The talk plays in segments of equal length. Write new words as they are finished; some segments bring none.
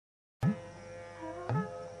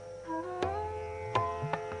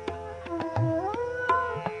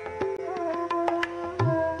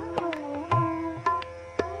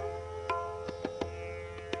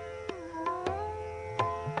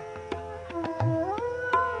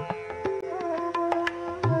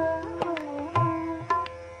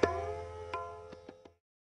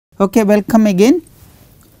Okay, welcome again.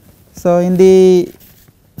 So, in the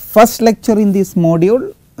first lecture in this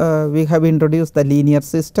module, we have introduced the linear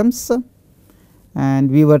systems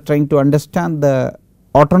and we were trying to understand the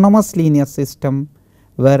autonomous linear system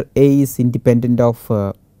where A is independent of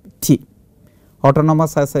T.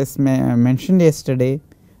 Autonomous, as I mentioned yesterday,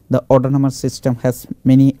 the autonomous system has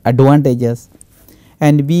many advantages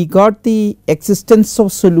and we got the existence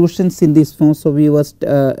of solutions in this form. So, we was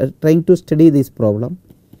trying to study this problem.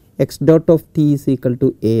 X dot of t is equal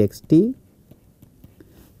to a x t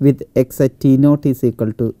with x at t naught is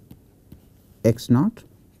equal to x naught,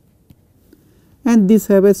 and this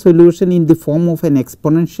have a solution in the form of an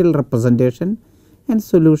exponential representation, and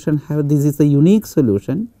solution have this is a unique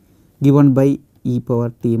solution given by e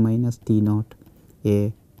power t minus t naught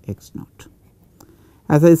a x naught.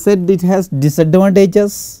 As I said, it has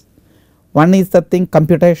disadvantages. One is the thing,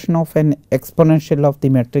 computation of an exponential of the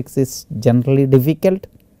matrix is generally difficult,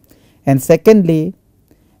 and secondly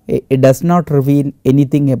it does not reveal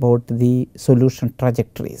anything about the solution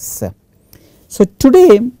trajectories. So,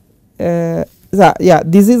 today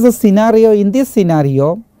this is a scenario. In this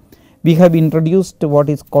scenario we have introduced what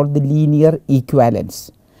is called the linear equivalence,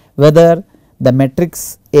 whether the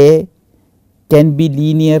matrix A can be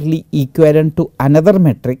linearly equivalent to another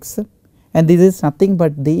matrix, and this is nothing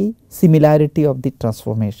but the similarity of the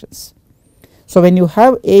transformations. So, when you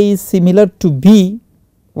have A is similar to B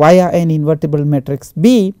via an invertible matrix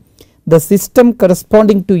B, the system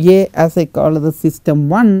corresponding to A, as I call the system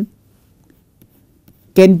 1,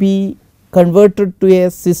 can be converted to a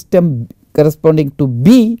system corresponding to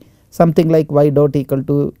B, something like y dot equal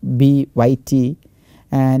to B y t,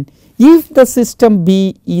 and if the system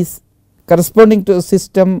B is corresponding to a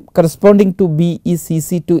system corresponding to B is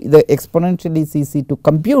easy to the exponential is easy to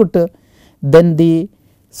compute, then the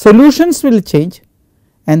solutions will change,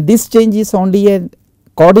 and this change is only a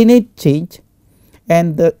coordinate change,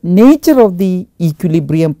 and the nature of the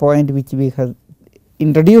equilibrium point which we have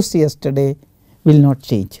introduced yesterday will not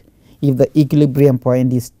change. If the equilibrium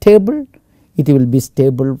point is stable, it will be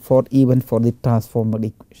stable for even for the transformed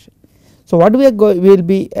equation. So, what we are will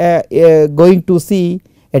be going to see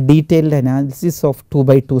a detailed analysis of 2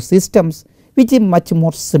 by 2 systems, which is much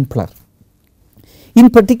more simpler. In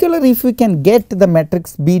particular, if we can get the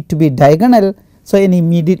matrix B to be diagonal, so an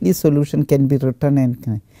immediately solution can be written,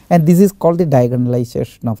 and this is called the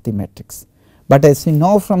diagonalization of the matrix. But as we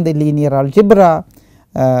know from the linear algebra,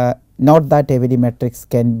 not that every matrix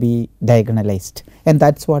can be diagonalized, and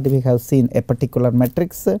that is what we have seen. A particular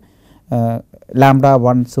matrix lambda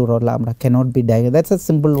 1 0 lambda cannot be diagonal. That is a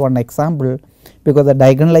simple one example, because the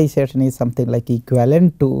diagonalization is something like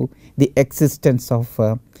equivalent to the existence of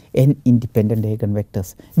n independent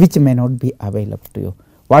eigenvectors, which may not be available to you.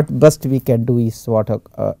 What best we can do is what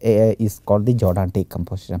is called the Jordan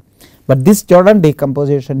decomposition, but this Jordan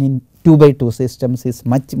decomposition in 2 by 2 systems is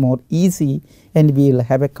much more easy, and we will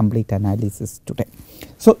have a complete analysis today.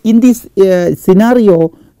 So, in this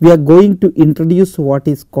scenario we are going to introduce what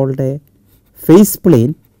is called a phase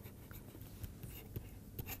plane.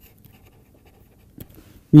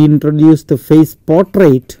 We introduce the phase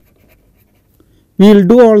portrait. We will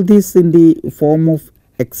do all this in the form of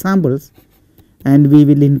examples, and we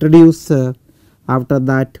will introduce after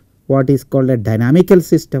that what is called a dynamical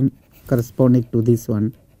system corresponding to this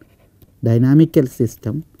one, dynamical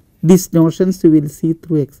system. These notions we will see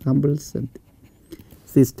through examples and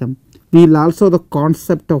system. We will also the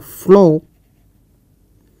concept of flow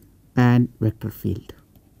and vector field.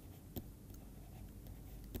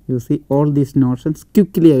 You see all these notions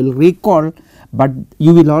quickly I will recall, but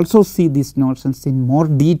you will also see these notions in more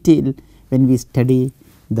detail when we study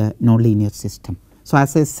the nonlinear system. So,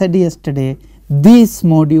 as I said yesterday, this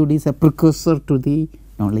module is a precursor to the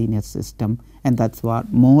nonlinear system, and that is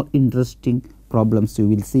what more interesting problems you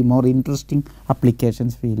will see, more interesting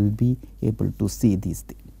applications we will be able to see these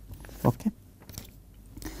things. Okay.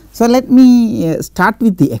 So, let me start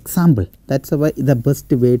with the example. That is the best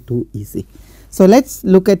way to easy. So, let us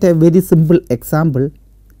look at a very simple example.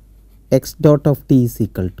 X dot of t is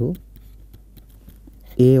equal to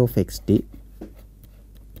a of x t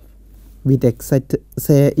with x at,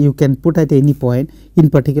 say you can put at any point, in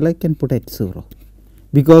particular you can put at 0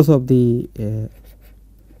 because of the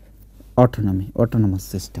autonomous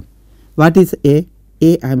system. What is A?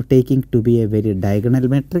 A I am taking to be a very diagonal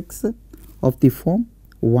matrix of the form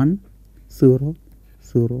 1 0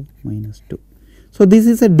 0 minus 2. So, this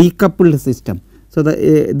is a decoupled system. So,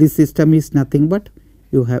 this system is nothing but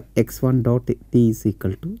you have x 1 dot t is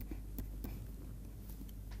equal to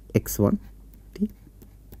x 1 t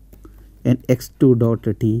and x 2 dot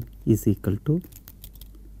t is equal to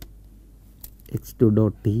x2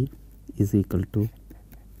 dot t is equal to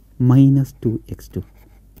minus 2 x2.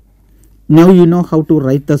 Now you know how to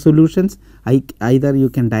write the solutions. Either you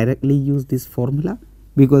can directly use this formula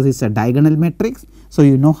because it is a diagonal matrix. So,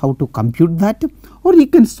 you know how to compute that, or you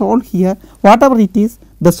can solve here whatever it is,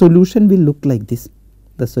 the solution will look like this.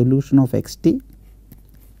 The solution of xt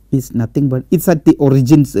is nothing but it is at the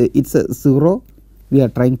origins, it is 0, we are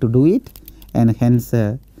trying to do it, and hence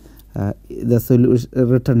the solution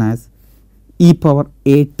written as e power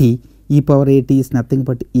a t. E power a t is nothing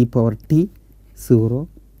but e power t 0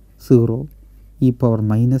 0 e power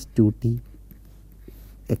minus 2 t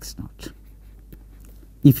x naught.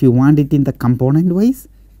 If you want it in the component wise,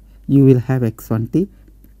 you will have x1 t.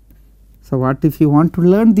 So, what if you want to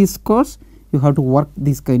learn this course, you have to work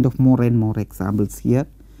this kind of more and more examples here.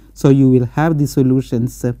 So, you will have the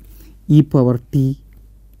solutions e power t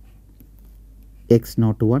x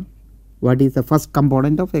naught 1. What is the first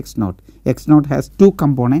component of x naught? X naught has two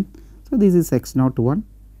components. So, this is x naught 1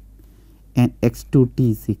 and x2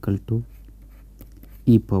 t is equal to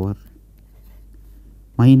e power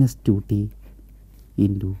minus 2 t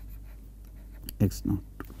into x naught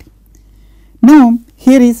 2 t. Now,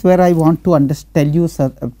 here is where I want to tell you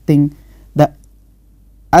something.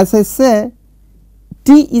 As I say,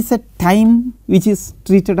 t is a time which is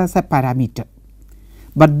treated as a parameter,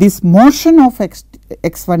 but this motion of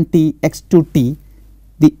x1 t, x2 t,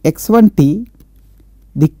 the x1 t,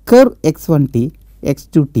 the curve x1 t,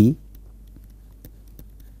 x2 t,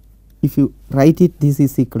 if you write it, this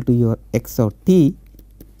is equal to your x of t.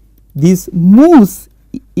 This moves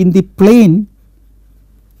in the plane,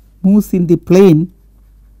 x1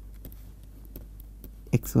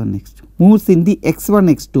 x2, moves in the x1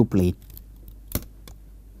 x2 plane,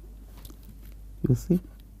 you see.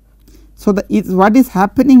 So, what is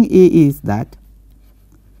happening is that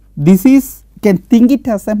this is, can think it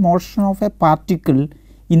as a motion of a particle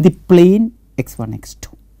in the plane x1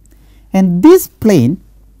 x2, and this plane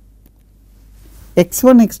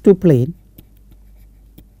x1 x2 plane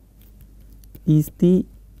is the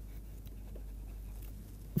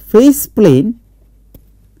phase plane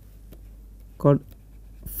called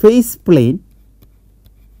phase plane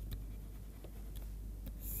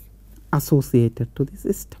associated to the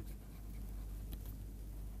system,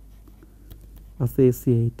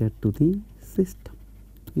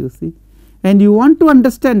 you see. And you want to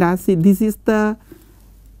understand as this is the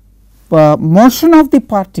motion of the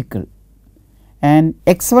particle, and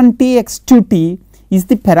x1 t, x2 t is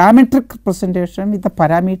the parametric representation with the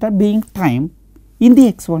parameter being time in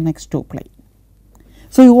the x1 x2 plane.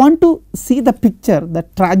 So, you want to see the picture, the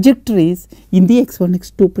trajectories in the x1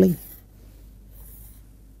 x2 plane.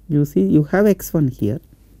 You see, you have x1 here,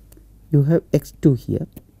 you have x2 here,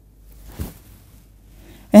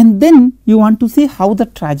 and then you want to see how the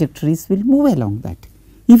trajectories will move along that.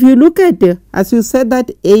 If you look at as you said that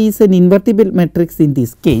A is an invertible matrix in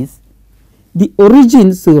this case, the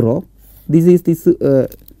origin 0, this is the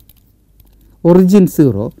origin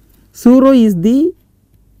 0, 0 is the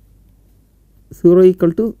 0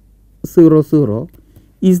 equal to 0 0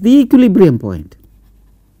 is the equilibrium point,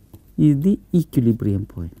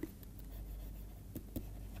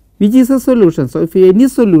 which is a solution. So, if any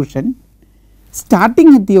solution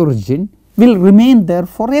starting at the origin will remain there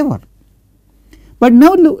forever. But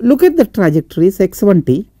now look at the trajectories x1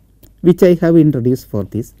 t, which I have introduced for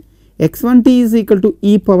this. X1 t is equal to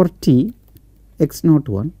e power t x naught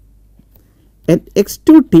 1, and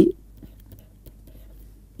x2 t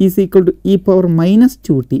is equal to e power minus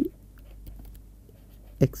 2 t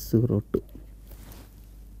x 02.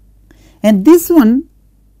 And this one,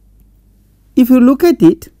 if you look at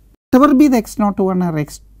it, whatever be the x naught 1 or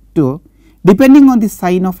x 2, depending on the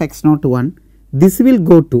sign of x naught 1, this will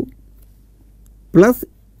go to plus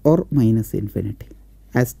or minus infinity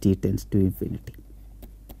as t tends to infinity.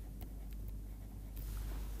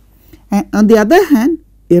 And on the other hand,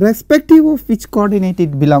 irrespective of which coordinate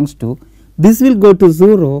it belongs to, this will go to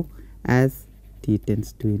 0 as t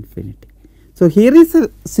tends to infinity. So, here is a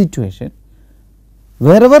situation,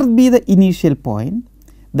 wherever be the initial point,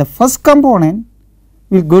 the first component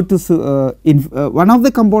will go to one of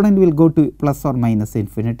the component will go to plus or minus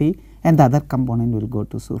infinity, and the other component will go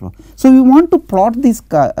to 0. So, we want to plot this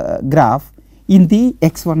graph in the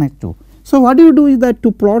x1 x2. So, what you do is that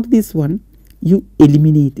to plot this one, you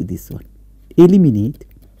eliminate this one, eliminate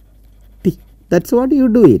t, that is what you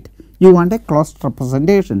do it. You want a closed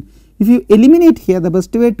representation. If you eliminate here, the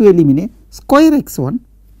best way to eliminate square x1.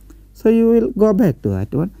 So, you will go back to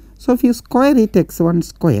that one. So, if you square it, x1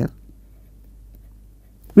 square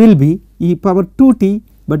will be e power 2 t,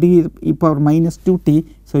 but e power minus 2 t.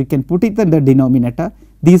 So, you can put it in the denominator,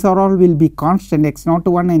 these are all will be constant, x naught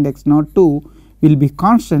 1 and x naught 2 will be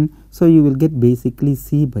constant. So, you will get basically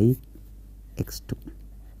c by x 2.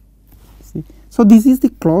 See. So, this is the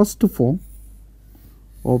closed form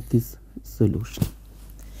of this solution.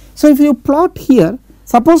 So, if you plot here,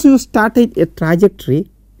 suppose you started a trajectory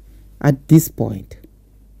at this point.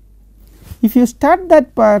 If you start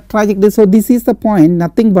that trajectory, so this is the point,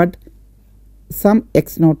 nothing but some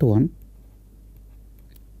x naught 1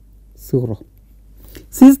 0.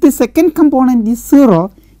 Since the second component is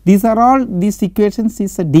 0, these are all these equations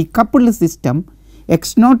is a decoupled system.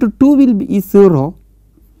 X naught 2 will be 0,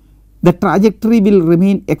 the trajectory will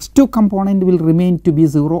remain, x 2 component will remain to be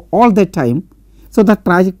 0 all the time. So, the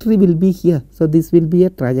trajectory will be here. So, this will be a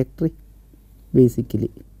trajectory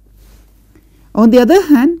basically. On the other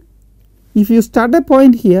hand, if you start a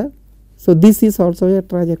point here, so this is also a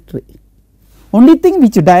trajectory. Only thing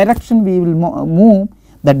which direction we will move,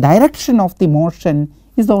 the direction of the motion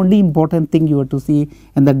is the only important thing you have to see,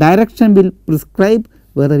 and the direction will prescribe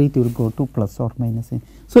whether it will go to plus or minus n.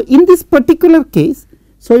 So, in this particular case,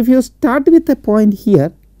 so if you start with a point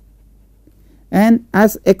here, and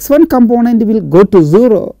as x 1 component will go to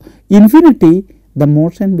 0 infinity, the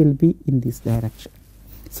motion will be in this direction.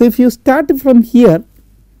 So, if you start from here,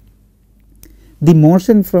 the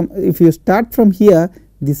motion from, if you start from here,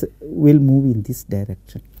 this will move in this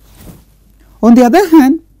direction. On the other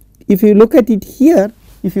hand, if you look at it here,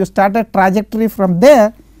 if you start a trajectory from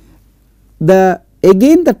there,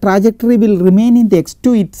 again the trajectory will remain in the x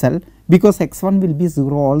 2 itself, because x 1 will be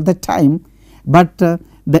 0 all the time, but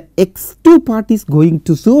the x 2 part is going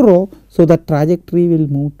to 0. So, the trajectory will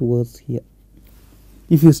move towards here.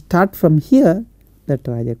 If you start from here, the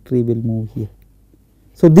trajectory will move here.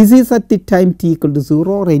 So, this is at the time t equal to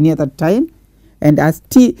 0 or any other time, and as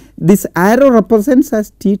t, this arrow represents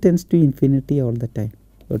as t tends to infinity all the time.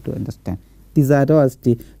 You have to understand this arrow as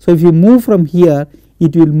t. So, if you move from here,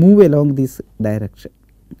 it will move along this direction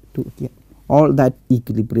to here, all that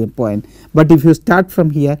equilibrium point, but if you start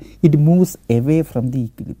from here, it moves away from the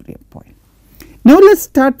equilibrium point. Now, let us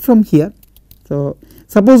start from here. So,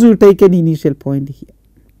 suppose you take an initial point here,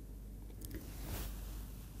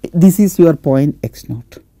 this is your point x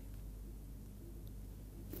naught.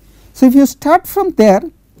 So, if you start from there,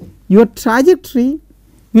 your trajectory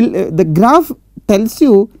will the graph tells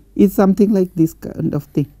you is something like this kind of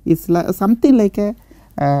thing, it is like something like a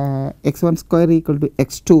x 1 square equal to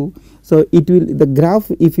x 2. So, it will, the graph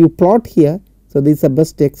if you plot here, so this is the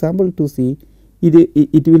best example to see,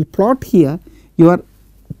 it will plot here your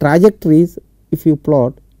trajectories if you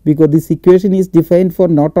plot, because this equation is defined for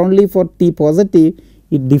not only for t positive,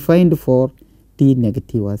 it defined for t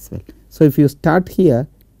negative as well. So, if you start here,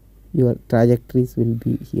 your trajectories will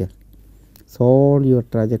be here. So, all your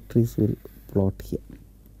trajectories will plot here.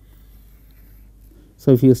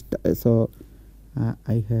 So, if you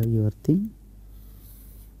I have your thing.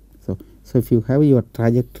 So, if you have your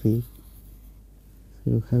trajectory,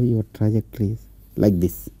 you have your trajectories like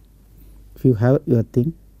this. If you have your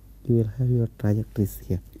thing, you will have your trajectories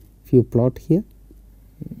here. If you plot here,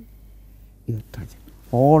 your trajectory,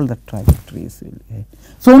 all the trajectories will have.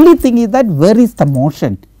 So, only thing is that where is the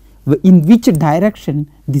motion, in which direction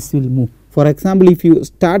this will move. For example, if you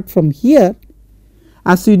start from here,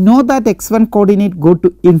 as you know that x 1 coordinate go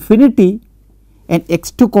to infinity and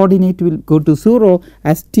x 2 coordinate will go to 0,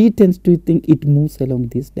 as t tends to think it moves along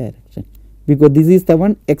this direction, because this is the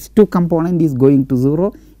one x 2 component is going to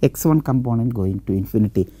 0, x 1 component going to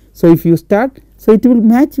infinity. So, if you start, so it will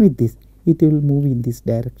match with this, it will move in this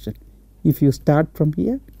direction. If you start from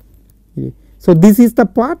here, so this is the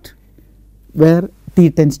part where t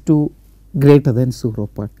tends to greater than 0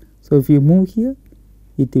 part. So, if you move here,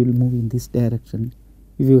 it will move in this direction.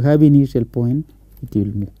 If you have initial point, it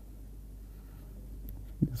will move.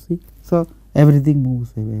 You see, so everything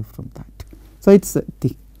moves away from that. So, it is a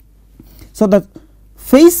thing. So, the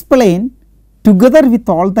phase plane together with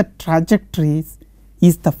all the trajectories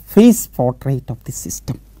is the phase portrait of the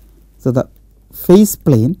system. So, the phase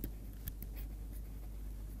plane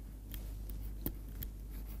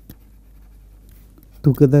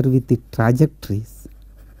together with the trajectories,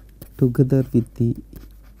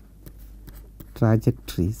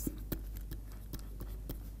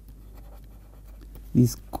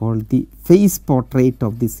 is called the phase portrait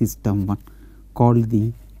of the system, called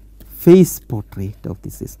the phase portrait of the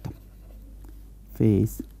system,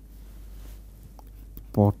 phase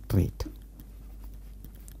portrait.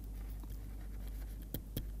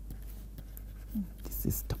 The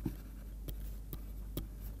system.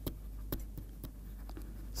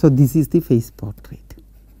 So, this is the phase portrait,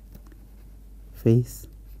 phase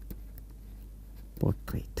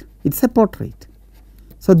portrait, it is a portrait.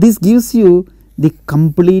 So, this gives you the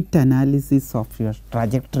complete analysis of your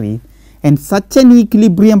trajectory and such an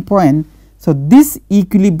equilibrium point. So, this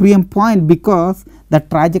equilibrium point, because the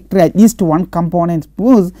trajectory at least one component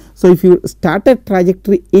moves. So, if you start a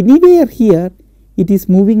trajectory anywhere here, it is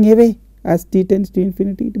moving away as t tends to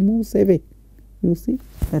infinity, it moves away, you see,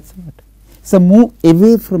 that is what. So, move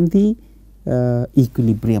away from the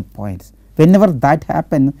equilibrium points. Whenever that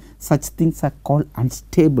happens, such things are called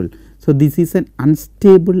unstable. So, this is an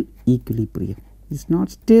unstable equilibrium, it is not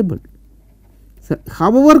stable. So,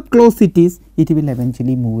 however close it is, it will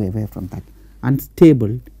eventually move away from that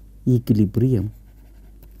unstable equilibrium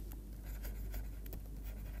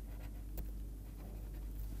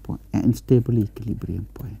point, unstable equilibrium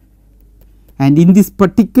point. And in this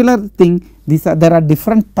particular thing, there are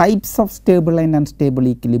different types of stable and unstable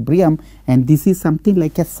equilibrium, and this is something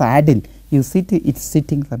like a saddle. You see it is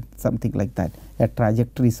sitting something like that. A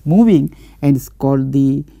trajectory is moving, and it is called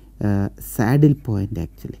the saddle point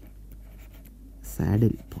actually.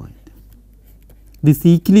 Saddle point. This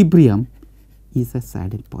equilibrium is a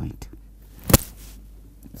saddle point.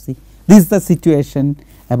 See, this is the situation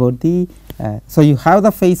about the. So, you have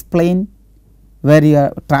the phase plane where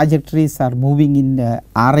your trajectories are moving in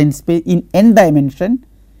Rn space in n dimension.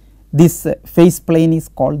 This phase plane is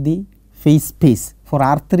called the phase space. For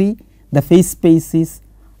R3, the phase space is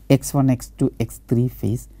x1, x2, x3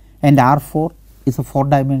 phase, and R4 is a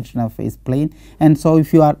 4-dimensional phase plane. And so,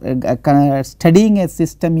 if you are studying a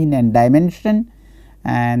system in n dimension,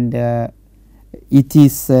 and it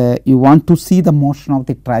is you want to see the motion of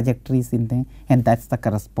the trajectories in them, and that is the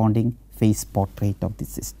corresponding phase portrait of the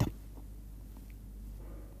system.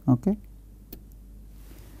 Okay.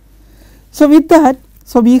 So, with that,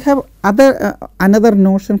 so we have another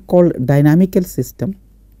notion called dynamical system.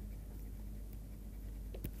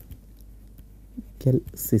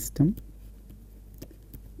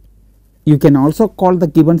 You can also call the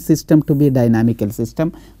given system to be a dynamical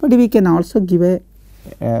system, but we can also give a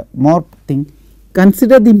more thing.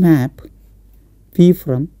 Consider the map P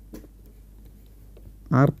from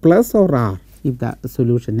R plus or R, if the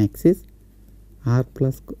solution exists, R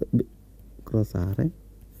plus cross Rn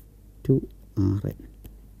to Rn,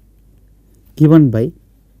 given by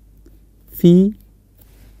phi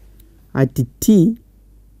at t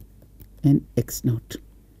and x naught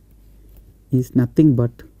is nothing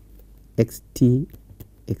but x t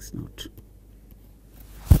x naught.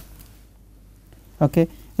 Okay.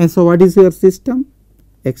 And so, what is your system?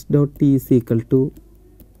 X dot t is equal to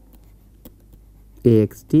a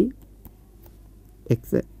x t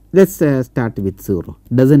x. Let us start with 0,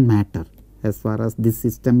 does not matter as far as this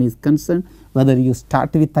system is concerned, whether you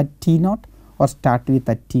start with a t naught or start with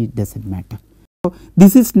a t, does not matter. So,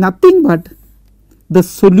 this is nothing but the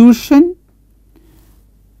solution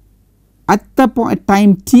at the point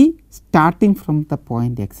time t starting from the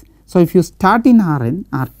point x. So, if you start in Rn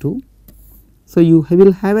R2, so you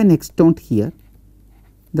will have an x naught here,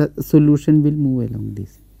 the solution will move along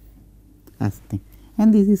this as thing,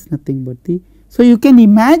 and this is nothing but the. So, you can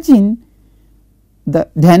imagine the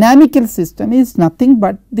dynamical system is nothing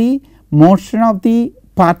but the motion of the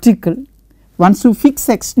particle. Once you fix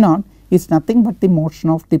x naught, is nothing but the motion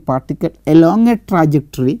of the particle along a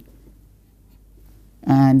trajectory,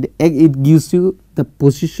 and it gives you the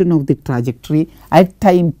position of the trajectory at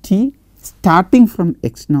time t starting from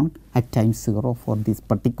x naught at time 0 for this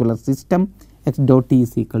particular system. X dot t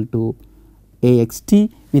is equal to a x t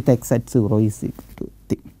with x at 0 is equal to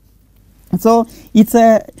t. So, it is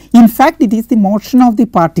a, in fact, it is the motion of the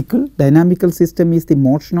particle. Dynamical system is the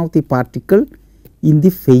motion of the particle in the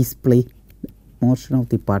phase plane, motion of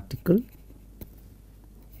the particle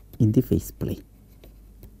in the phase plane,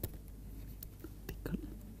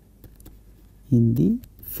 in the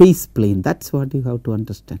phase plane. That is what you have to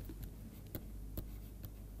understand.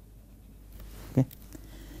 Okay.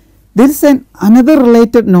 There is another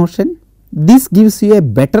related notion. This gives you a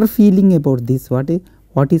better feeling about this.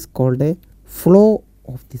 What is called a flow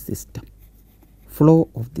of the system, flow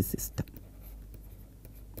of the system.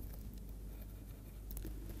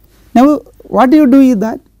 Now, what you do is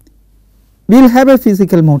that we will have a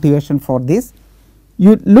physical motivation for this.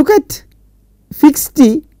 You look at fixed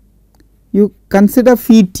t, you consider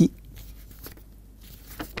phi t.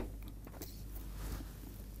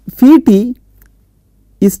 Phi t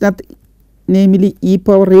is not namely e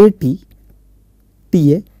power a t,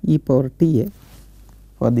 t a, e power t a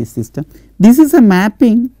for this system. This is a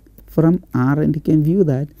mapping from Rn, you can view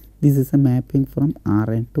that this is a mapping from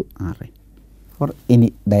Rn to Rn for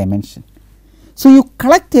any dimension. So, you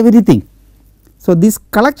collect everything. So, this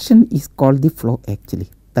collection is called the flow actually.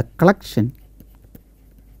 The collection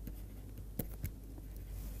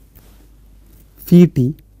phi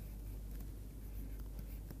t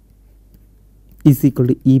is equal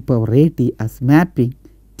to e power a t as mapping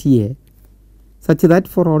T A such that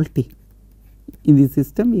for all t in this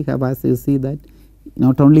system we have, as you see, that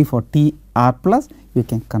not only for T r plus you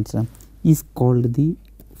can consider, is called the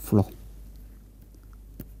flow.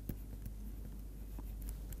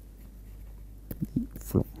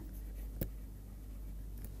 Flow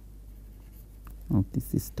of the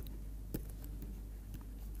system.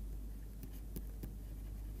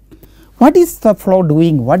 What is the flow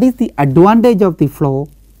doing? What is the advantage of the flow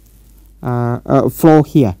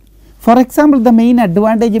here? For example, the main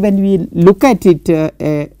advantage when we look at it,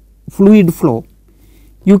 a fluid flow,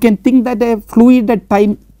 you can think that a fluid at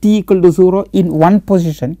time t equal to 0 in one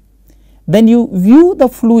position, then you view the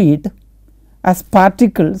fluid as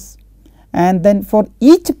particles, and then for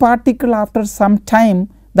each particle after some time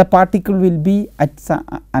the particle will be at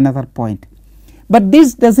another point. But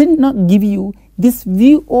this does not give you this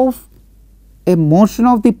view of a motion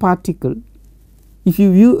of the particle. If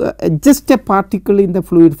you view just a particle in the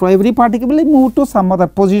fluid flow, every particle will move to some other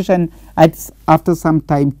position after some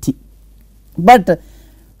time t. But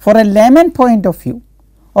for a layman point of view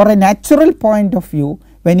or a natural point of view,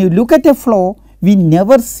 when you look at a flow, we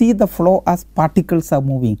never see the flow as particles are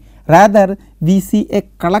moving, rather we see a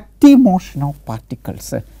collective motion of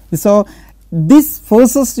particles. So, this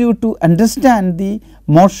forces you to understand the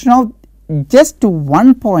motion of just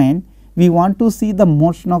one point. We want to see the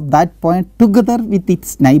motion of that point together with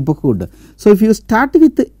its neighborhood. So, if you start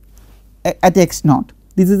with at x naught,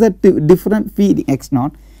 this is a different field x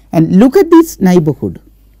naught, and look at this neighborhood,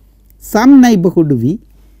 some neighborhood v,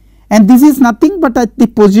 and this is nothing but at the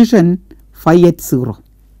position phi at 0.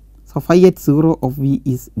 So, phi at 0 of v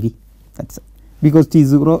is v, that is because t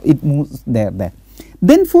 0 it moves there.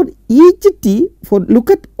 Then for each t,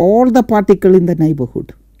 look at all the particle in the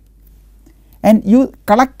neighborhood, and you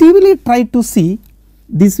collectively try to see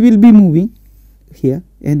this will be moving here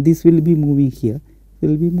and this will be moving here,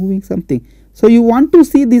 will be moving something. So, you want to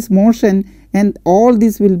see this motion, and all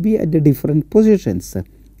this will be at the different positions.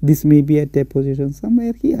 This may be at a position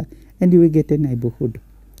somewhere here, and you will get a neighborhood.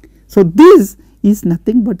 So, this is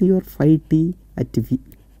nothing but your phi t at v.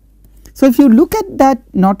 So, if you look at that,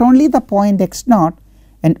 not only the point x naught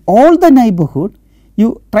and all the neighborhood,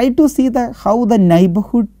 you try to see how the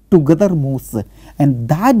neighborhood together moves, and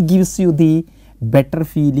that gives you the better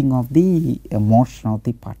feeling of the motion of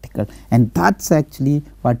the particle, and that is actually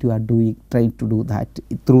what you are doing, trying to do that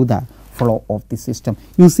through the flow of the system.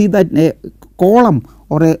 You see that a column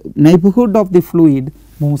or a neighborhood of the fluid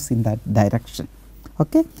moves in that direction.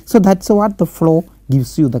 Okay. So, that is what the flow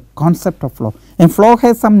gives you, the concept of flow, and flow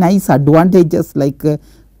has some nice advantages like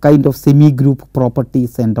kind of semi group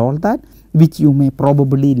properties and all that, which you may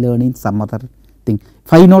probably learn in some other thing.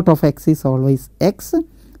 Phi naught of x is always x.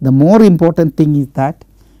 The more important thing is that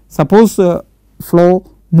suppose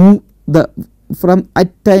flow move from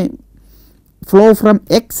at time flow from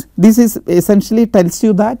x, this is essentially tells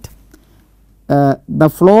you that the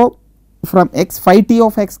flow from x, phi t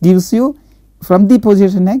of x gives you from the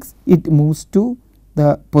position x, it moves to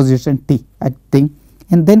the position t at thing,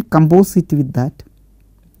 and then compose it with that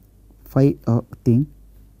phi thing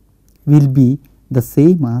will be the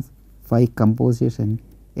same as phi composition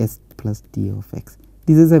s plus t of x.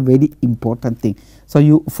 This is a very important thing. So,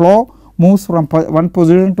 you flow moves from one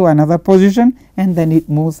position to another position, and then it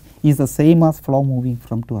moves is the same as flow moving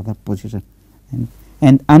from to other position.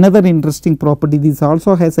 And another interesting property, this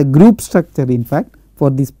also has a group structure. In fact, for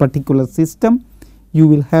this particular system, you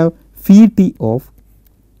will have phi t of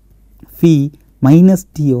phi minus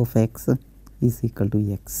t of x is equal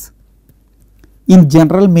to x. In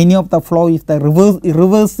general, many of the flow, if the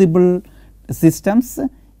irreversible systems,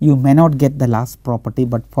 you may not get the last property,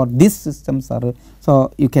 but for these systems are,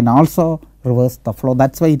 so you can also reverse the flow.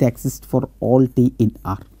 That is why it exists for all t in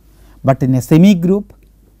R. But in a semi group,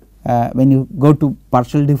 when you go to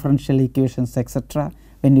partial differential equations etc.,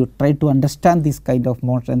 when you try to understand this kind of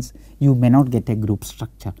motions, you may not get a group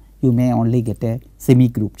structure, you may only get a semi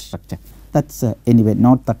group structure. That is anyway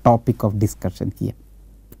not the topic of discussion here.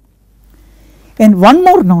 And one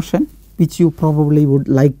more notion which you probably would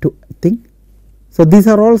like to think. So, these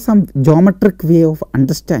are all some geometric way of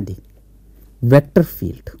understanding vector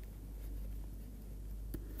field.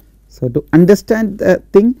 So, to understand the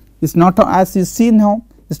thing is not, as you see now,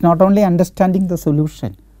 is not only understanding the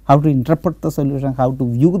solution, how to interpret the solution, how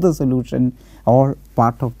to view the solution, all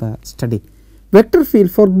part of the study. Vector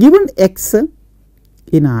field for given x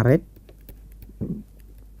in Rn,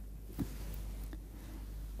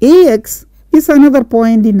 Ax is another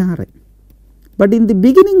point in Rn, but in the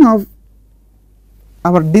beginning of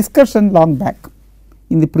our discussion long back,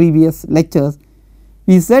 in the previous lectures,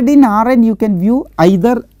 we said in Rn you can view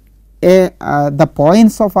either the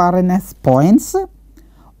points of Rn as points,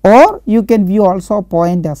 or you can view also a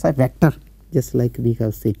point as a vector, just like we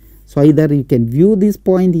have seen. So, either you can view this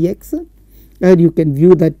point x, or you can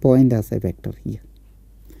view that point as a vector here.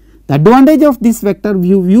 The advantage of this vector,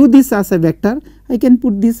 view this as a vector, I can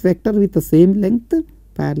put this vector with the same length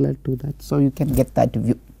parallel to that. So, you can get that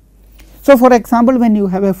view. So, for example, when you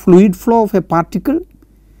have a fluid flow of a particle,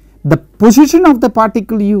 the position of the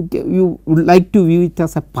particle you would like to view it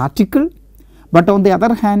as a particle, but on the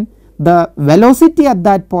other hand the velocity at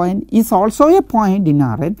that point is also a point in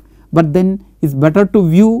Rn, but then it is better to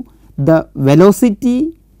view the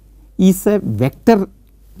velocity is a vector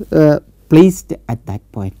placed at that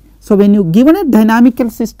point. So, when you given a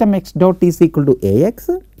dynamical system x dot is equal to Ax,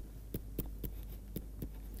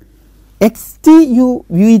 xt you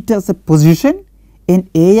view it as a position and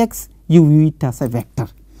Ax you view it as a vector.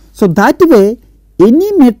 So, that way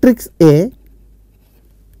any matrix A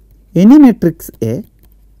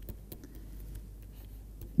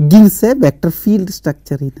gives a vector field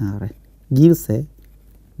structure in Rn, gives a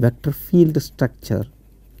vector field structure,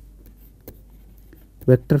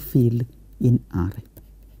 vector field in Rn.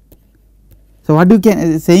 So, what you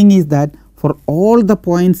can saying is that for all the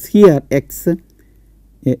points here x,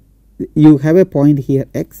 you have a point here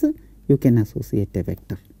x, you can associate a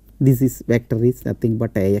vector. This is vector is nothing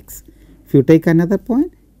but Ax. If you take another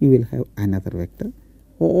point, you will have another vector.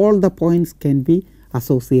 All the points can be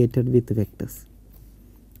associated with vectors.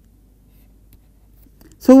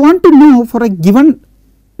 So, want to know for a given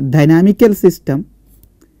dynamical system.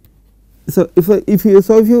 So, if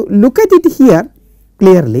you look at it here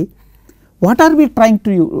clearly, what are we trying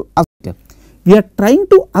to associate? We are trying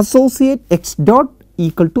to associate x dot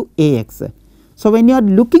equal to Ax. So, when you are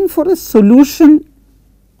looking for a solution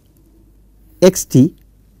xt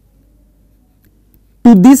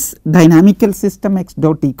to this dynamical system x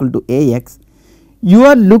dot equal to Ax, you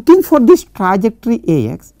are looking for this trajectory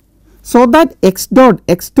Ax, so that x dot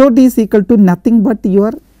is equal to nothing but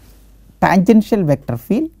your tangential vector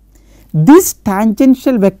field. This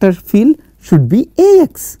tangential vector field should be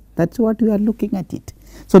Ax, that is what we are looking at it.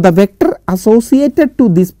 So, the vector associated to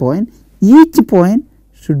this point, each point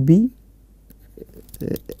should be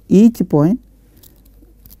each point.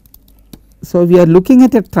 So, we are looking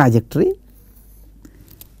at a trajectory,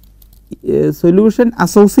 a solution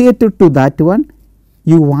associated to that one,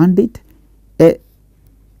 you want it,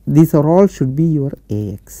 these are all should be your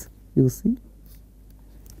Ax, you see.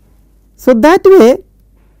 So, that way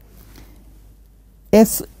a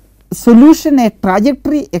solution, a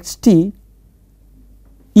trajectory xt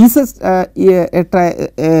is a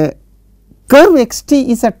curve xt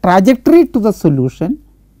is a trajectory to the solution.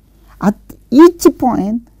 At each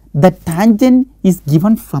point the tangent is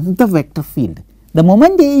given from the vector field. The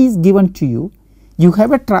moment A is given to you, you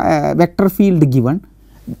have a vector field given,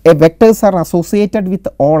 vectors are associated with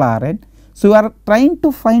all Rn. So, you are trying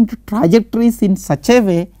to find trajectories in such a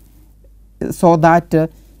way, so that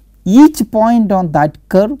each point on that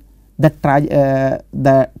curve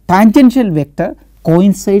the tangential vector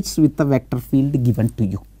coincides with the vector field given to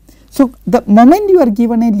you. So, the moment you are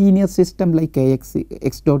given a linear system like Ax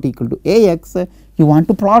x dot equal to Ax, you want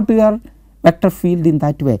to plot your vector field in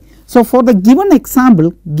that way. So, for the given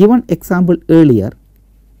example earlier,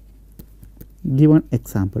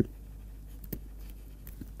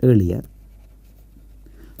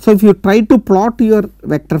 so if you try to plot your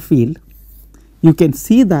vector field, you can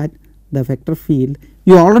see that the vector field,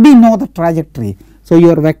 you already know the trajectory. So,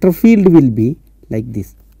 your vector field will be like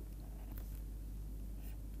this.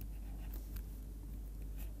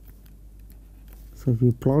 So, if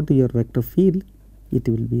you plot your vector field, it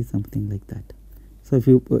will be something like that. So, if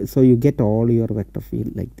you get all your vector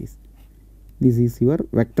field like this. This is your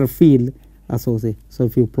vector field associated. So,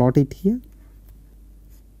 if you plot it here,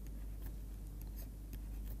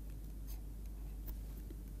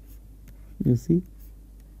 you see.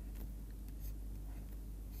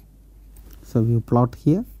 So, you plot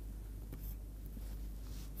here.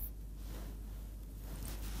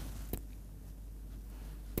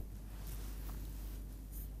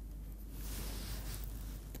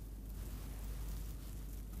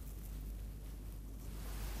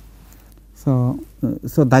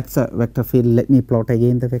 So, that is a vector field. Let me plot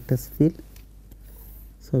again the vector field.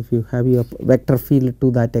 So, if you have your vector field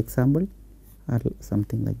to that example or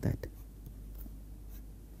something like that.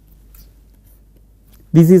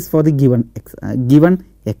 This is for the given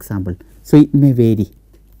example. So, it may vary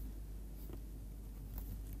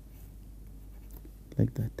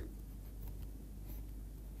like that.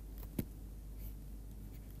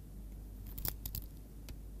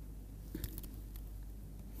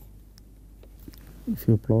 if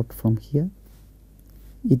you plot from here,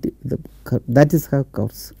 that is how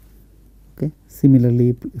curves. Okay.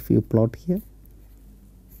 Similarly, if you plot here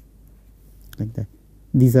like that,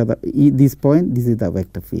 these are this point, this is the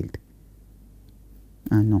vector field.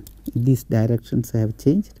 No, these directions have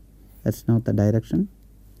changed. That's not the direction.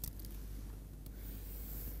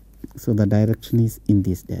 So the direction is in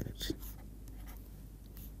this direction.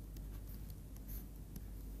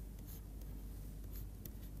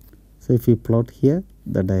 So if you plot here,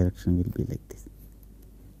 the direction will be like this.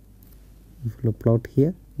 If you plot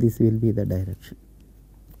here, this will be the direction.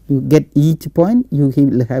 You get each point, you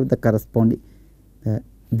will have the corresponding,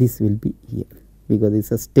 this will be here because it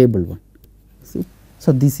is a stable one. See?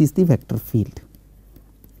 So this is the vector field.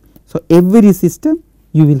 So every system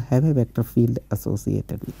you will have a vector field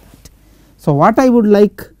associated with that. So what I would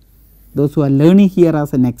like those who are learning here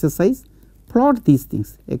as an exercise, plot these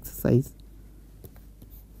things. Exercise,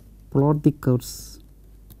 plot the curves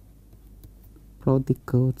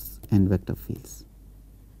and vector fields.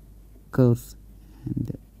 Curves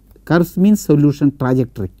and curves means solution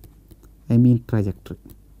trajectory. I mean trajectory,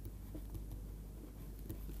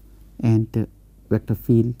 and vector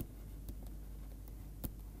field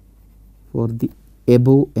for the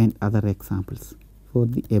above and other examples, for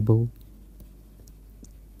the above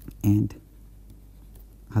and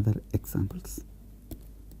other examples.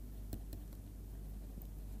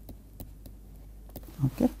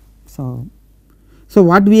 Okay. So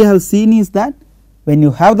what we have seen is that when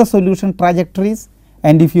you have the solution trajectories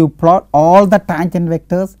and if you plot all the tangent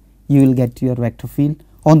vectors, you will get your vector field.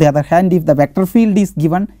 On the other hand, if the vector field is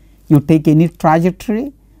given, you take any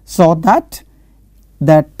trajectory so that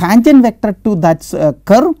the tangent vector to that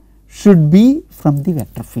curve should be from the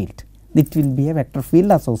vector field. It will be a vector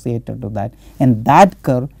field associated to that, and that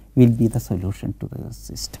curve will be the solution to the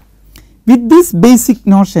system. With these basic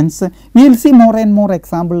notions, we will see more and more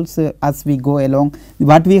examples as we go along.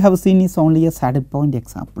 What we have seen is only a saddle point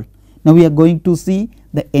example. Now we are going to see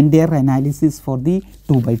the entire analysis for the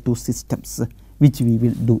 2x2 systems, which we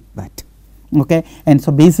will do that. Okay. And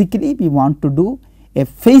so basically we want to do a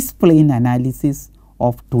phase plane analysis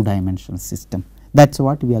of 2-dimensional system. That is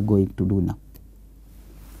what we are going to do now.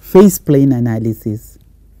 Phase plane analysis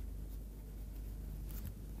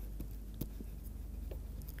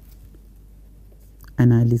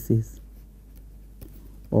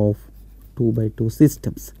of 2x2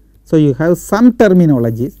 systems. So you have some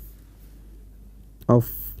terminologies of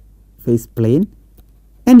phase plane,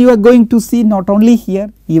 and you are going to see not only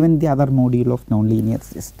here, even the other module of nonlinear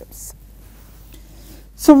systems.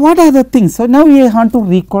 So what are the things? So now we want to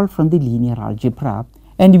recall from the linear algebra,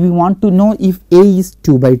 and we want to know if A is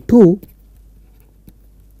 2x2,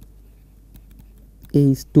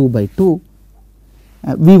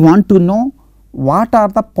 we want to know what are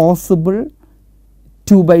the possible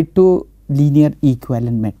 2x2 linear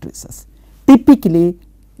equivalent matrices. Typically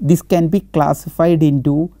this can be classified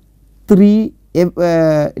into 3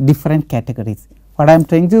 different categories. What I am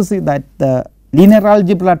trying to say that the linear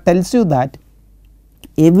algebra tells you that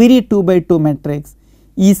every 2x2 matrix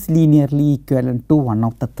is linearly equivalent to one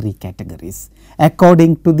of the 3 categories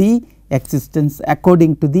according to the existence,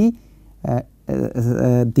 according to the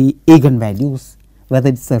eigenvalues, whether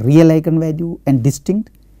it is a real eigenvalue and distinct,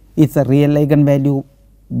 it is a real eigenvalue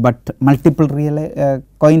but multiple real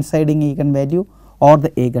coinciding eigenvalue, or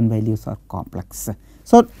the eigenvalues are complex.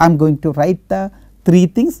 So I am going to write the 3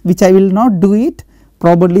 things, which I will not do it,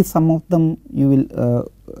 probably some of them you will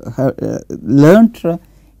learnt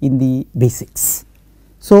in the basics.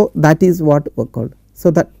 So that is what we called.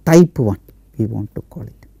 So the type 1 we want to call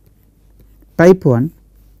it. Type 1,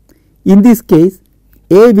 in this case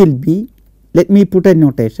A will be, let me put a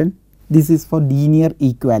notation, this is for linear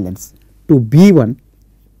equivalence to B1.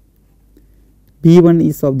 B1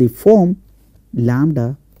 is of the form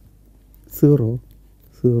lambda 0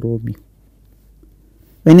 0 mu.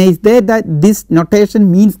 When I say that this notation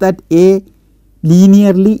means that A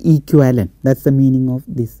linearly equivalent, that is the meaning of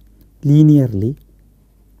this, linearly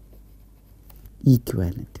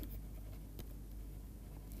equivalent,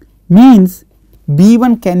 means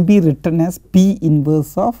B1 can be written as P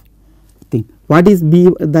inverse of thing. What is B?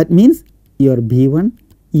 That means your B1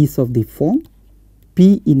 is of the form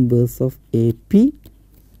P inverse of AP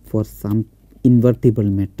for some invertible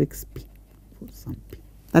matrix P, for some P.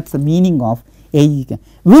 That is the meaning of A.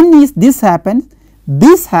 When is this happens?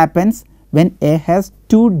 This happens when A has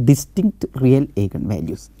 2 distinct real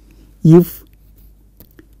eigenvalues. If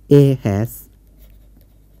A has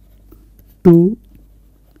 2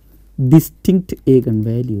 distinct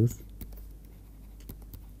eigenvalues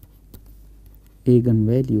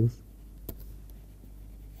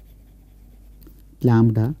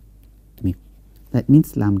lambda mu. That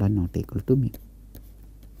means lambda not equal to mu.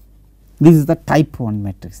 This is the type 1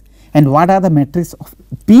 matrix. And what are the matrices of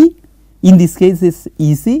P? In this case is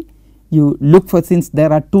easy. You look for, since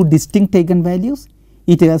there are two distinct eigenvalues,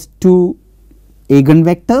 it has two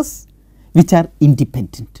eigenvectors which are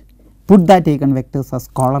independent. Put that eigenvectors as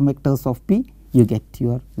column vectors of P, you get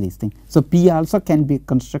your this thing. So, P also can be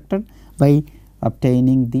constructed by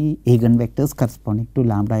obtaining the eigenvectors corresponding to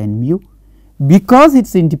lambda and mu. Because it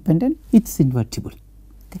is independent, it is invertible.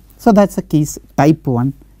 Okay. So, that is a case type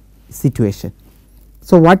 1 situation.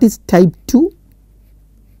 So, what is type 2?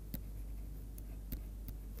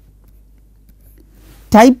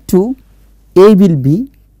 Type 2, A will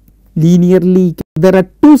be linearly, there are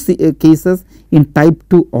two cases in type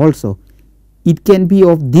 2 also. It can be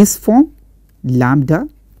of this form, lambda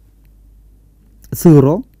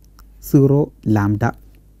 0 0 lambda.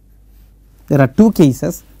 There are two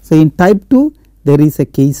cases. So, in type 2 there is a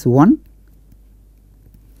case 1,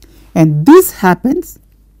 and this happens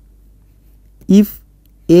if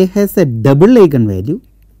A has a double eigenvalue.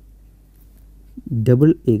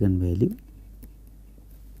 Double eigenvalue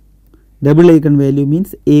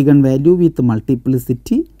means eigenvalue with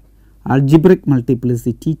multiplicity, algebraic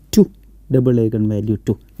multiplicity 2, double eigenvalue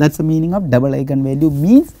 2. That is the meaning of double eigenvalue,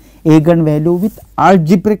 means eigenvalue with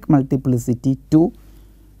algebraic multiplicity 2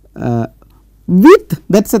 with,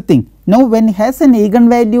 that is the thing. Now, when it has an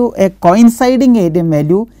eigenvalue, a coinciding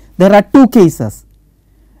eigenvalue, there are two cases.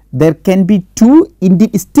 There can be two,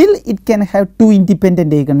 still it can have two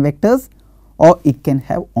independent eigenvectors, or it can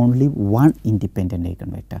have only one independent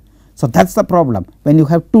eigenvector. So, that is the problem. When you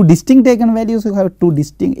have two distinct eigenvalues, you have two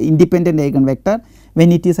distinct independent eigenvector.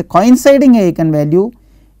 When it is a coinciding eigenvalue,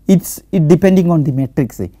 it depending on the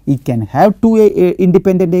matrix. It can have two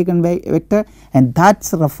independent eigenvector, and that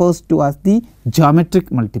refers to as the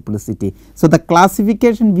geometric multiplicity. So, the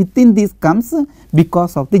classification within this comes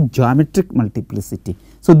because of the geometric multiplicity.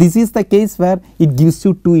 So, this is the case where it gives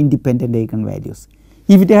you two independent eigenvalues.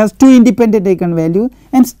 If it has two independent eigenvalue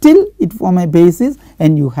and still it form a basis,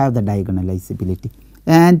 and you have the diagonalizability,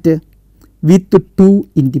 and with the two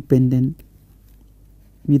independent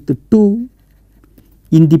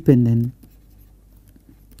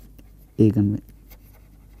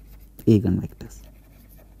eigenvectors,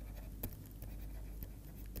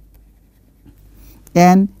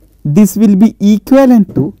 and this will be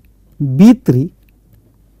equivalent to B3.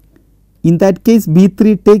 In that case,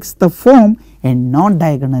 B3 takes the form and non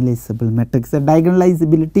diagonalizable matrix. The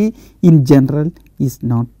diagonalizability in general is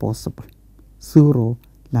not possible. 0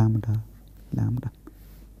 lambda lambda.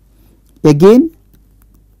 Again,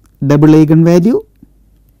 double eigenvalue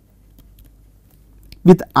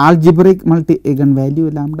with algebraic multi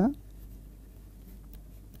eigenvalue lambda,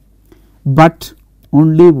 but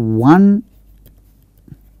only one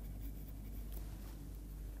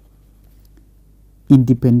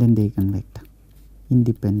independent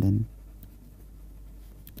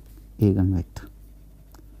eigenvector.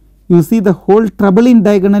 You see, the whole trouble in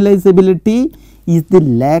diagonalizability is the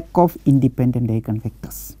lack of independent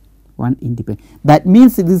eigenvectors. One independent. That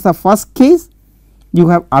means this is the first case, you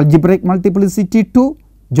have algebraic multiplicity 2,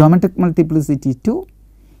 geometric multiplicity 2.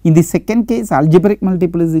 In the second case, algebraic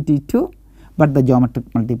multiplicity 2, but the geometric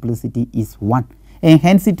multiplicity is 1, and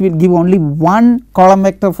hence it will give only one column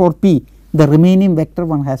vector for P. The remaining vector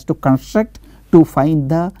one has to construct to find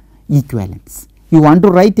the equivalence. You want to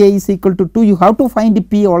write A is equal to 2, you have to find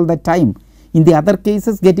P all the time. In the other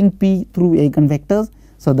cases, getting P through eigenvectors.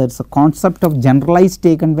 So, that is a concept of generalized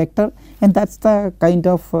eigenvector, and that is the kind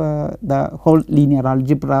of the whole linear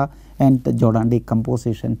algebra and the Jordan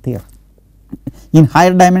decomposition theorem. In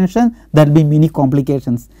higher dimension, there will be many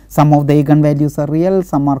complications. Some of the eigenvalues are real,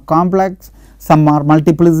 some are complex, some are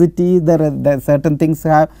multiplicity. There are certain things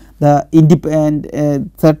have the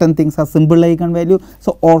independent, certain things are simple eigenvalue.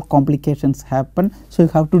 So, all complications happen. So, you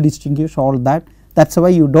have to distinguish all that. That is why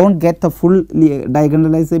you do not get the full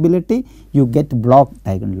diagonalizability, you get block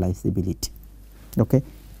diagonalizability. Okay.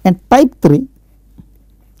 And type 3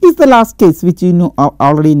 is the last case, which you know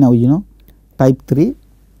already now, you know, type 3.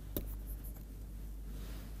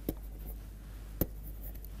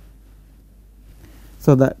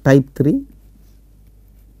 So, the type 3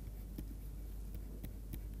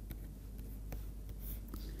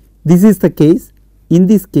 this is the case. In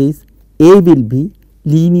this case, A will be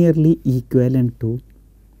linearly equivalent to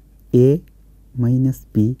A minus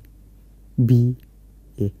B, B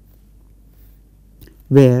A,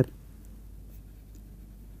 where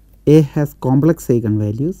A has complex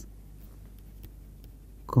eigenvalues,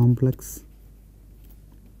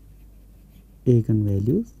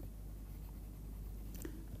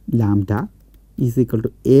 lambda, is equal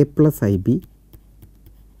to a plus ib,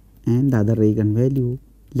 and the other eigenvalue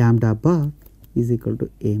lambda bar is equal to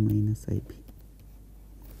a minus ib.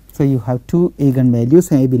 So, you have two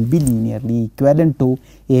eigenvalues, A will be linearly equivalent to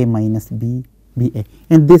a minus b, ba,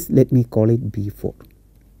 and this let me call it b4.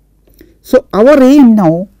 So, our aim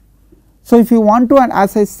now, so if you want to, and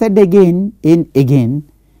as I said again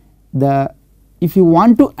if you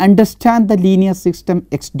want to understand the linear system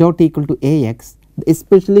x dot equal to ax,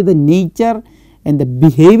 especially the nature and the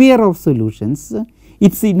behavior of solutions,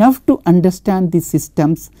 it is enough to understand the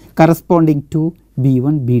systems corresponding to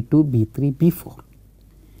B1, B2, B3, B4,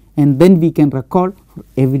 and then we can record for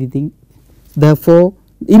everything. Therefore,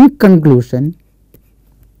 in conclusion,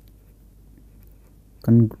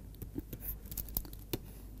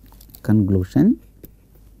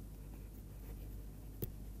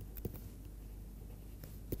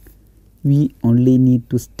 we only need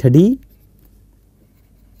to study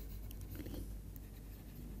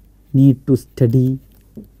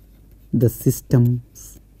the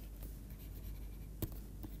systems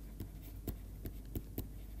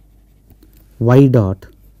y dot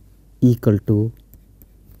equal to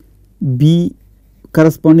b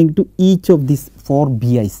corresponding to each of these 4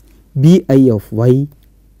 bi's, bi of y,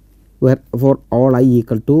 where for all I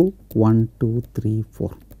equal to 1, 2, 3,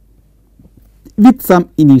 4 with some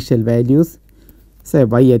initial values, say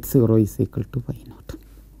y at 0 is equal to y naught.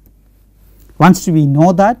 Once we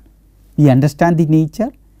know that, we understand the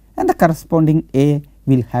nature, and the corresponding A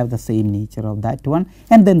will have the same nature of that one,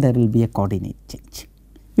 and then there will be a coordinate change,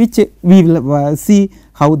 which we will see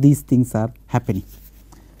how these things are happening.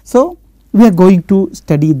 So, we are going to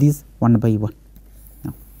study this one by one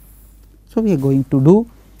now. So, we are going to do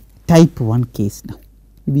type 1 case now.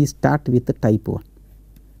 We start with the type 1.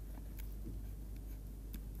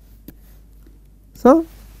 So,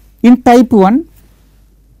 in type 1,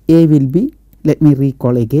 A will be, let me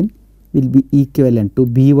recall again, will be equivalent to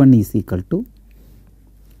B1 is equal to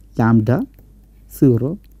lambda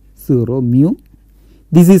 0 0 mu.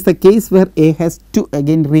 This is the case where A has two,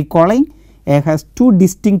 again recalling, A has two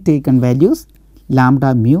distinct eigenvalues,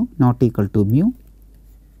 lambda mu not equal to mu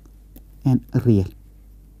and real.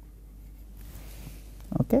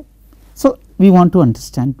 Okay. So, we want to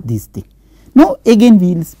understand this thing. Now, again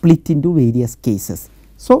we will split into various cases.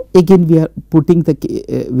 So, again we are putting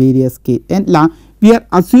the various case, and we are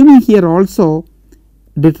assuming here also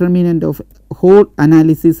determinant of whole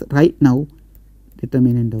analysis right now,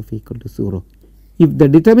 determinant of equal to 0. If the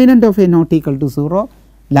determinant of A not equal to 0,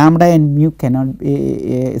 lambda and mu cannot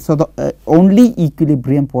be, so the only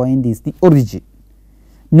equilibrium point is the origin,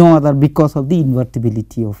 no other, because of the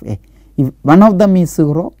invertibility of A. If one of them is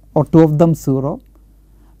 0 or two of them 0,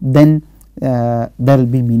 then there will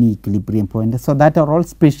be many equilibrium points. So, that are all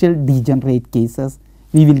special degenerate cases.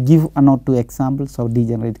 We will give one or two examples of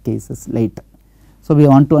degenerate cases later. So, we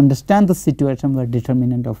want to understand the situation where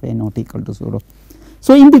determinant of A not equal to 0.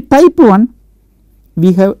 So, in the type 1,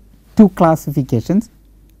 we have two classifications.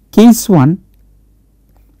 Case 1,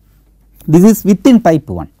 this is within type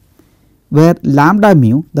 1, where lambda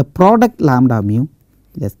mu, the product lambda mu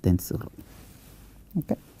less than 0.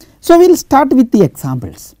 Okay. So, we will start with the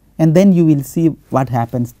examples, and then you will see what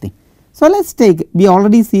happens thing. So, let us take, we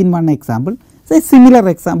already seen one example. So, a similar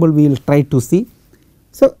example we will try to see.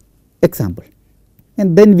 So, example,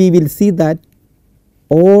 and then we will see that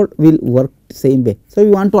all will work same way. So,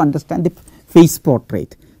 we want to understand the phase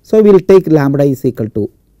portrait. So, we will take lambda is equal to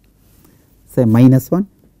say -1.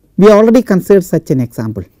 We already considered such an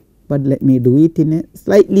example, but let me do it in a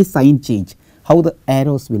slightly sign change, how the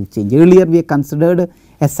arrows will change. Earlier we considered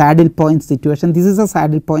a saddle point situation. This is a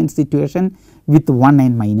saddle point situation with 1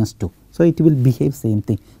 and -2. So, it will behave same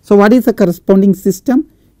thing. So, what is the corresponding system?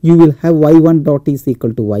 You will have y1 dot is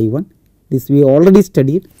equal to y1. This we already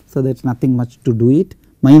studied. So, there is nothing much to do it,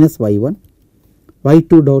 minus y1,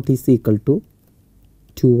 y2 dot is equal to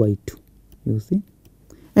 2y2, you see,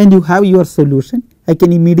 and you have your solution. I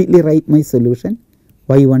can immediately write my solution,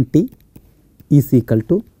 y1t is equal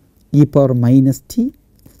to e power minus t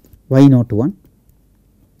y naught 1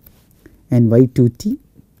 and y2t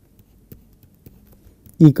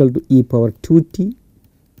equal to e power 2t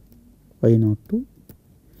y naught 2.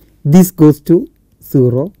 This goes to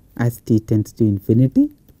 0 as t tends to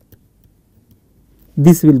infinity.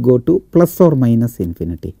 This will go to plus or minus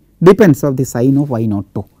infinity, depends on the sign of y naught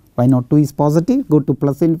 2. Y naught 2 is positive, go to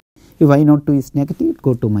plus infinity. If y naught 2 is negative,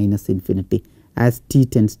 go to minus infinity as t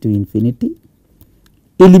tends to infinity.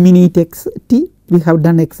 Eliminate x t, we have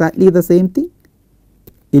done exactly the same thing.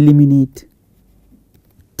 Eliminate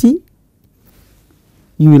t,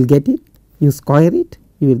 you will get it, you square it,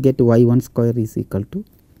 you will get y1 square is equal to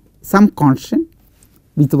some constant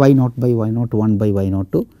with y naught by y naught 1 by y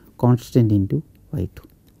naught 2 constant into y 2.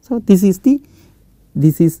 So, this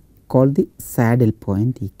is called the saddle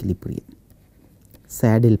point equilibrium,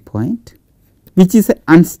 saddle point, which is an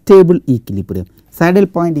unstable equilibrium. Saddle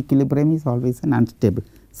point equilibrium is always an unstable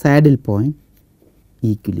saddle point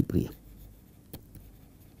equilibrium.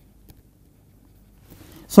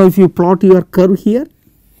 So, if you plot your curve here,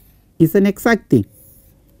 is an exact thing.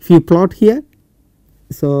 If you plot here,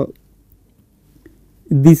 so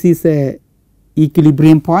this is a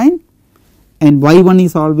equilibrium point and y1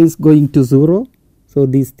 is always going to 0. So,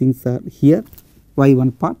 these things are here,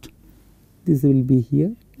 y1 part, this will be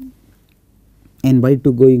here and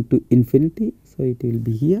y2 going to infinity. So, it will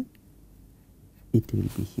be here, it will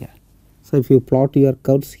be here. So, if you plot your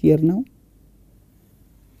curves here now,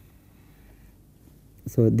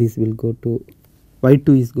 so this will go to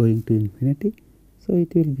y2 is going to infinity. So,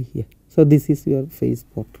 it will be here. So, this is your phase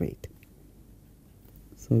portrait.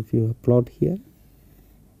 So, if you plot here,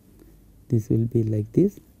 this will be like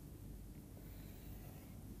this,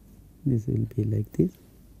 this will be like this.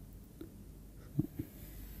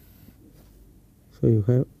 So, you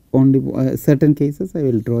have only certain cases I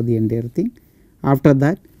will draw the entire thing. After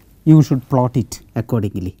that you should plot it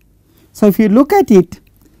accordingly. So, if you look at it,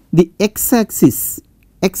 the x axis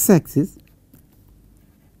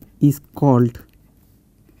is called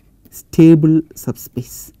stable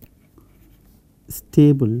subspace,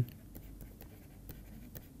 stable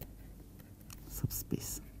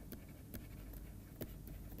subspace,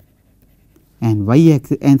 and y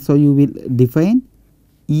axis, and so you will define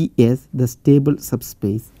E as the stable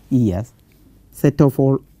subspace E as set of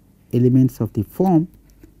all elements of the form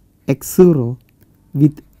x0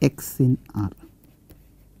 with x in R,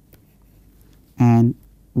 and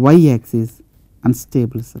y axis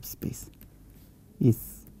unstable subspace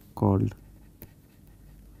is called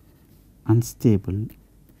unstable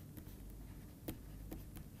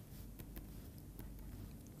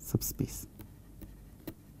subspace,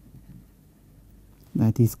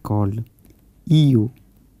 that is called EU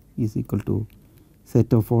is equal to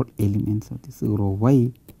set of all elements of the 0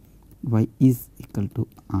 y is equal to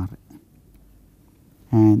R,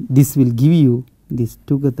 and this will give you, this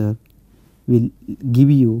together will give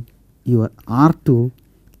you your R2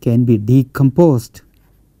 can be decomposed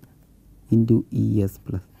into ES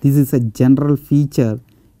plus. This is a general feature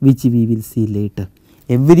which we will see later.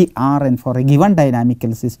 Every R, and for a given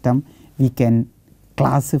dynamical system we can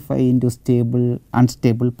classify into stable,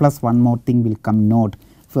 unstable, plus one more thing will come node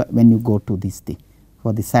when you go to this thing.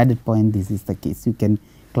 For the saddle point this is the case, you can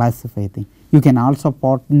classify thing. You can also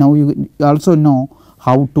plot, now you also know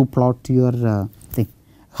how to plot your thing,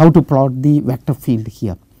 how to plot the vector field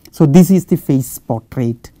here. So, this is the phase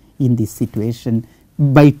portrait in this situation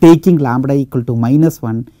by taking lambda equal to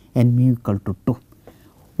 -1 and mu equal to 2.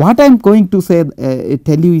 What I am going to say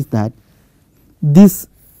tell you is that this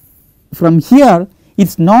from here it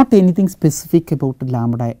is not anything specific about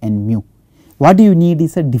lambda and mu. What you need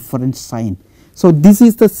is a different sign. So, this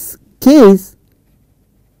is the case,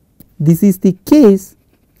 this is the case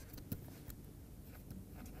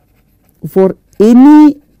for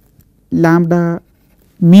any lambda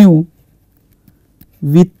mu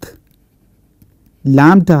with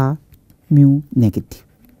lambda mu negative.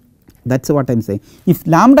 That is what I am saying. If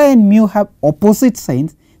lambda and mu have opposite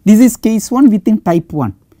signs, this is case 1 within type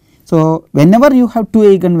 1. So, whenever you have two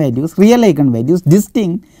eigenvalues, real eigenvalues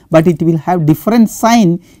distinct, but it will have different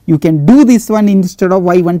sign, you can do this one instead of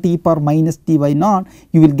y1 t power minus t y naught,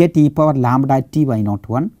 you will get e power lambda t y naught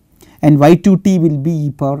 1, and y2 t will be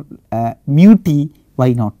e power mu t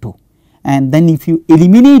y naught 2. And then if you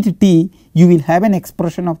eliminate t, you will have an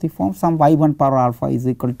expression of the form some y1 power alpha is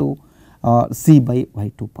equal to c by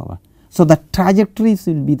y2 power. So, the trajectories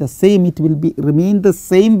will be the same, it will be remain the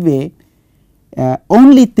same way,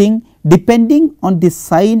 only thing depending on the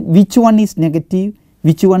sign which one is negative,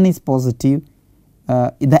 which one is positive,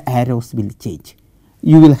 the arrows will change.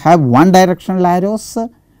 You will have one directional arrows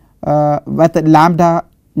with lambda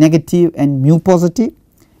negative and mu positive,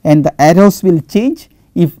 and the arrows will change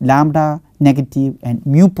if lambda negative and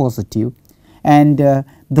mu positive, and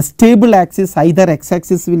the stable axis, either x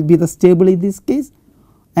axis will be the stable in this case,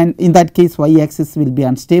 and in that case y axis will be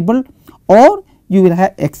unstable, or you will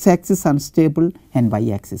have x axis unstable and y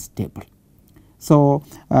axis stable. So,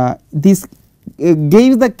 this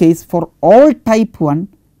gave the case for all type 1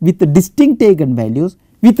 with the distinct eigenvalues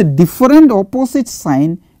with different opposite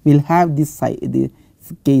sign will have this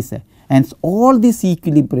case, and so all these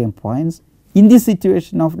equilibrium points in the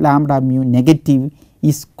situation of lambda mu negative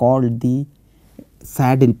is called the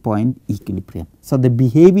saddle point equilibrium. So, the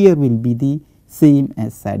behavior will be the same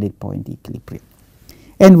as saddle point equilibrium.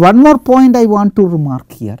 And one more point I want to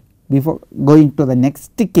remark here before going to the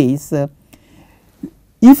next case.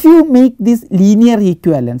 If you make this linear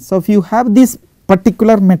equivalence, so if you have this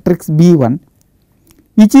particular matrix B1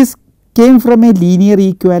 which is came from a linear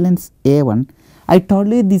equivalence A1, I told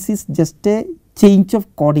you this is just a change of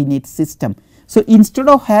coordinate system. So, instead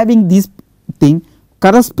of having this thing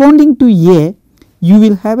corresponding to A, you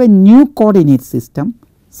will have a new coordinate system,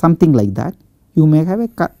 something like that. You may have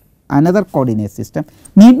another coordinate system,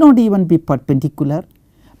 need not even be perpendicular,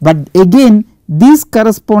 but again this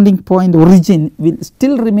corresponding point origin will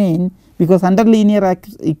still remain, because under linear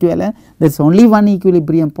equivalence there is only one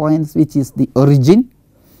equilibrium point which is the origin,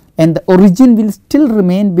 and the origin will still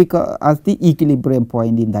remain because as the equilibrium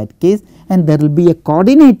point in that case, and there will be a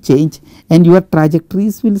coordinate change and your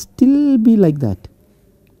trajectories will still be like that.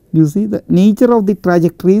 You see, the nature of the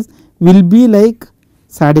trajectories will be like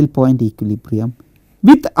saddle point equilibrium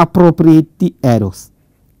with appropriate the arrows.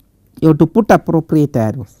 You have to put appropriate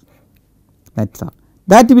arrows, that is all.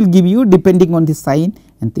 That will give you depending on the sign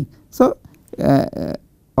and thing. So,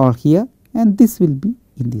 or here, and this will be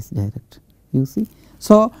in this direction, you see.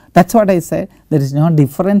 So, that is what I said, there is no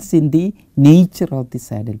difference in the nature of the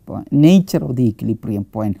saddle point, nature of the equilibrium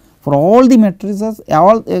point for all the matrices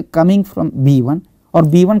all coming from B1 or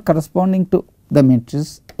B1 corresponding to the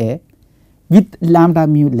matrix A with lambda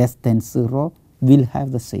mu less than 0 will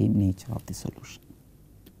have the same nature of the solution.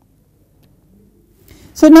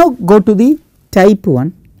 So, now go to the type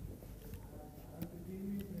 1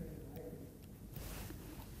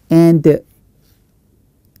 and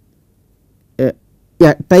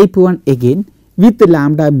type 1 again with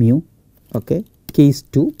lambda mu, okay, case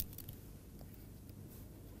 2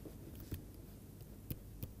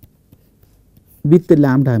 with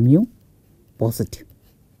lambda mu positive.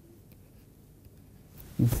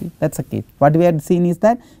 You see, that is a case. What we had seen is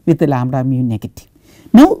that with the lambda mu negative.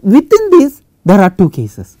 Now, within this there are two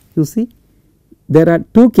cases. You see, there are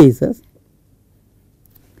two cases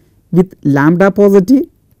with lambda positive,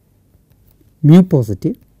 mu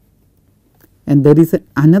positive, and there is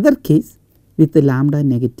another case with the lambda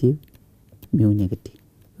negative, mu negative.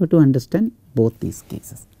 You have to understand both these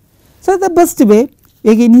cases. So, the best way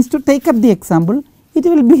again is to take up the example, it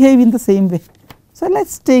will behave in the same way. So, let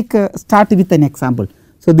us take start with an example.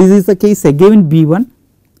 So, this is the case again B1.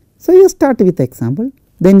 So, you start with example,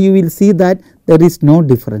 then you will see that there is no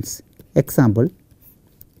difference. Example,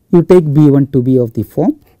 you take B1 to be of the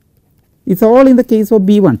form, it is all in the case of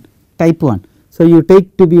B1 type 1. So, you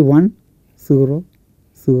take to be 1 0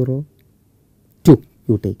 0 2,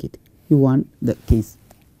 you take it, you want the case.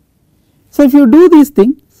 So, if you do these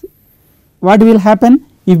things, what will happen?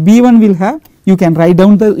 If B1 will have, you can write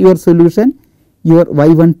down your solution, your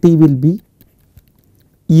y1t will be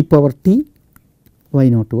e power t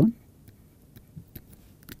y01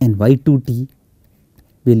 and y2t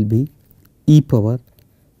will be e power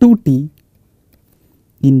 2t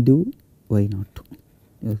into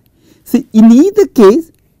y02. See, in either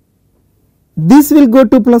case this will go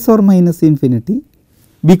to plus or minus infinity,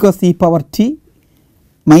 because e power t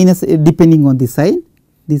minus depending on the sign,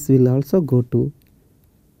 this will also go to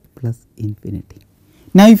plus infinity.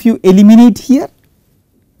 Now, if you eliminate here,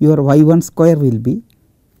 your y1 square will be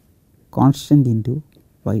constant into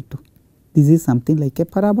y2. This is something like a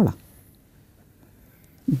parabola,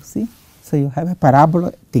 you see. So, you have a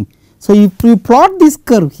parabola thing. So, if you plot this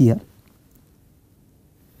curve here,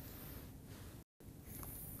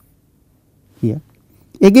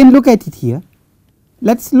 again look at it here.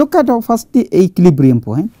 Let us look at first the equilibrium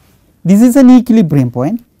point. This is an equilibrium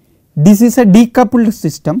point, this is a decoupled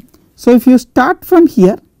system. So, if you start from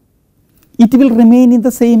here, it will remain in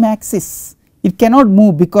the same axis, it cannot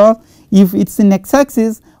move, because if it is in x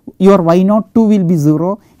axis, your y02 will be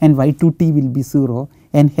 0 and y2t will be 0,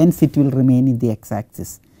 and hence it will remain in the x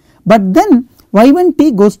axis. But then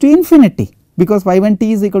y1t goes to infinity, because y1t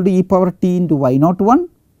is equal to e power t into y01,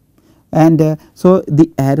 and so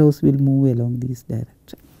the arrows will move along this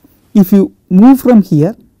direction. If you move from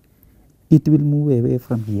here, it will move away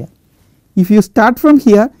from here. If you start from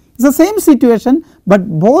here, it is the same situation, but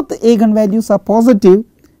both eigenvalues are positive,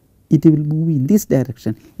 it will move in this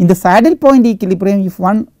direction. In the saddle point equilibrium, if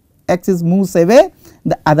one axis moves away,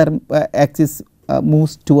 the other axis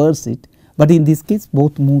moves towards it, but in this case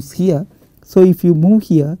both moves here. So, if you move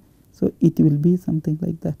here, so it will be something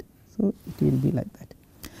like that. So, it will be like that.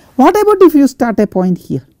 What about if you start a point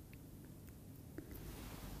here?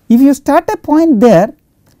 If you start a point there,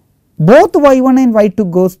 both y1 and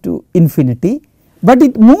y2 goes to infinity, but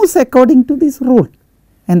it moves according to this rule,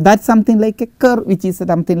 and that is something like a curve, which is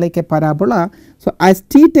something like a parabola. So, as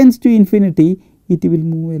t tends to infinity, it will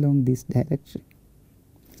move along this direction.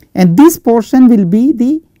 and this portion will be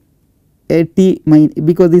the t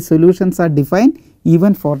because the solutions are defined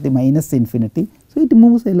even for the minus infinity. So, it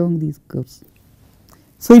moves along these curves.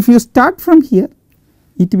 So, if you start from here,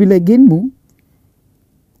 it will again move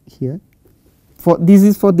here, for this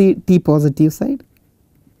is for the t positive side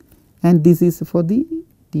and this is for the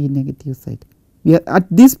t negative side. We are at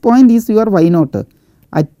this point is your y naught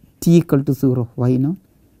at t equal to 0, y naught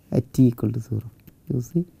at t equal to 0, you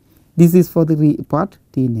see. This is for the part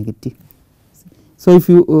t negative. So, if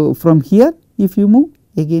you from here if you move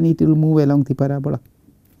again it will move along the parabola,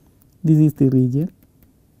 this is the region.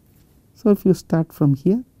 So, if you start from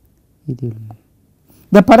here it will move.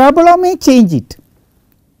 The parabola may change it.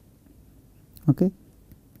 Okay.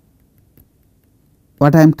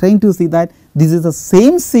 What I am trying to see that this is the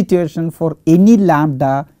same situation for any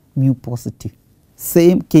lambda mu positive,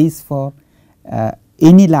 same case for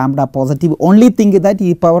any lambda positive, only thing is that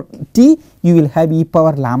e power t you will have e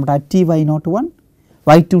power lambda t y naught 1,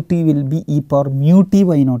 y 2 t will be e power mu t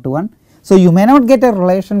y naught 1. So, you may not get a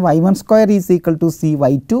relation y 1 square is equal to c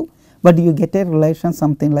y 2, but you get a relation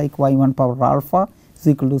something like y 1 power alpha is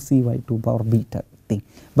equal to c y 2 power beta thing,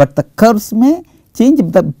 but the curves may change,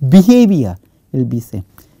 the behavior will be same.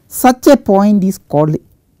 Such a point is called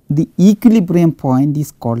the equilibrium point,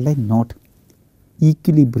 is called a knot.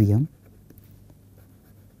 Equilibrium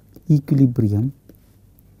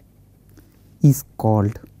is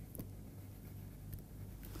called,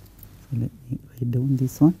 so let me write down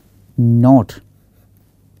this one, knot,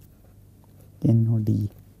 N-O-D-E,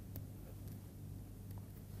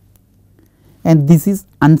 and this is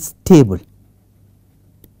unstable,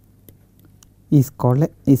 is called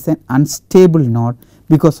is an unstable knot,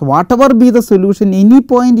 because whatever be the solution, any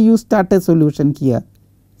point you start a solution here,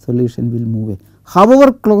 solution will move away.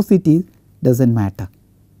 However close it is, does not matter,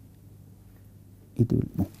 it will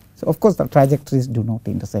move. So, of course, the trajectories do not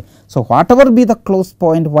intersect. So, whatever be the close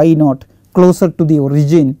point y naught closer to the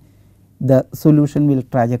origin, the solution will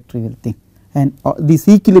trajectory will think, and this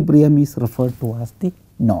equilibrium is referred to as the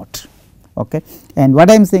knot. Okay. And what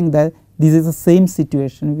I am saying that this is the same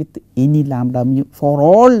situation with any lambda mu, for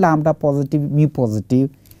all lambda positive mu positive,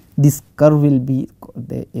 this curve will be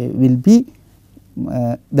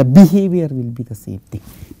the behavior will be the same thing.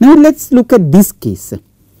 Now, let us look at this case.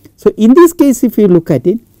 So, in this case if you look at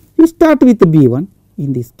it, you start with B 1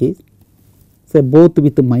 in this case, say both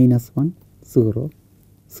with minus 1, 0,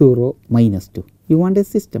 0, minus 2, you want a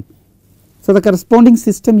system. So, the corresponding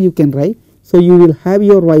system you can write. So, you will have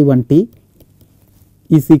your y 1 t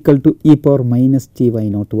is equal to e power minus t y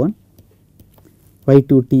naught 1, y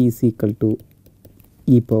 2 t is equal to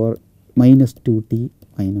e power minus 2 t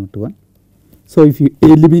y naught 1. So, if you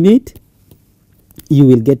eliminate, you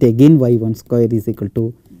will get again y 1 square is equal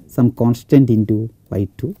to some constant into y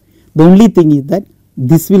 2. The only thing is that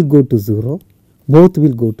this will go to 0, both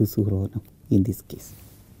will go to 0 now in this case.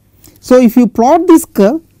 So, if you plot this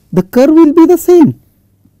curve, the curve will be the same.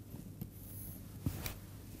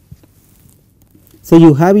 So,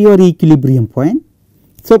 you have your equilibrium point.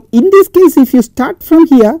 So, in this case if you start from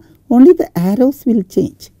here, only the arrows will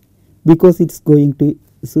change because it is going to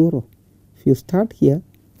 0. If you start here,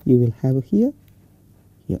 you will have here,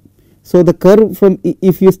 here. So, the curve from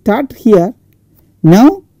if you start here,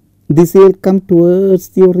 now this will come towards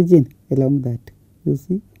the origin along that, you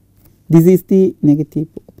see. This is the negative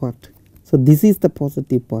part. So, this is the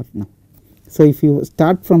positive part now. So, if you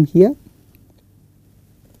start from here,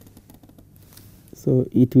 so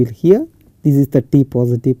it will here, this is the t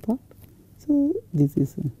positive part. So, this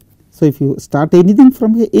is so if you start anything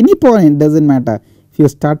from here, any point does not matter. If you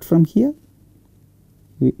start from here,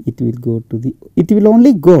 it will go to the, it will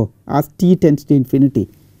only go as t tends to infinity.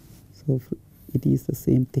 So, it is the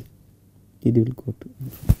same thing, it will go to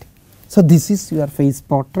infinity. So, this is your phase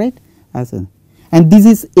portrait as a, and this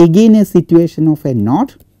is again a situation of a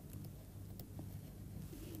knot.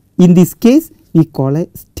 In this case we call a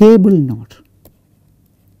stable knot.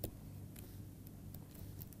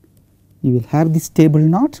 You will have this stable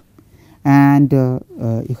knot, and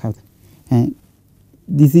you have, and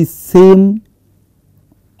this is same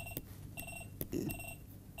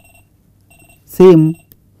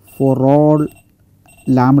for all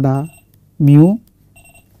lambda mu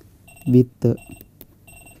with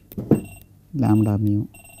lambda mu.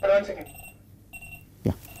 1 second.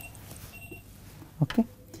 Yeah. Okay.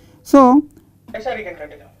 So, Sir, you can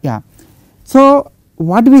continue. yeah. So,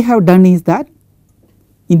 what we have done is that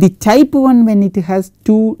in the type 1, when it has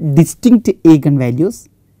two distinct eigenvalues,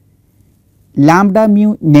 lambda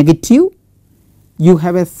mu negative, you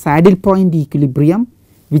have a saddle point equilibrium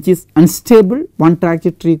which is unstable, one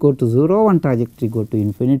trajectory go to 0, one trajectory go to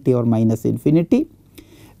infinity or minus infinity.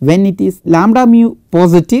 when it is lambda mu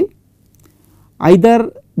positive,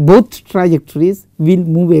 either both trajectories will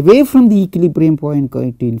move away from the equilibrium point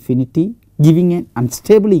going to infinity, giving an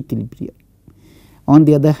unstable equilibrium. On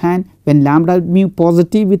the other hand, when lambda mu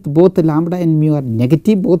positive with both lambda and mu are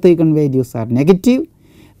negative, both eigenvalues are negative,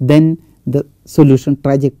 then the solution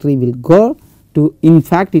trajectory will go to, in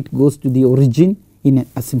fact it goes to the origin in an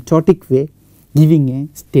asymptotic way, giving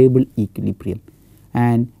a stable equilibrium.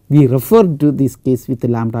 And we refer to this case with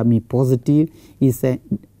lambda mu positive is a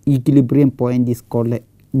equilibrium point is called a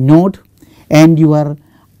node, and your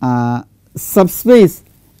subspace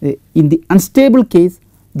in the unstable case,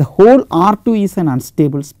 the whole R2 is an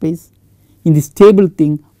unstable space. In the stable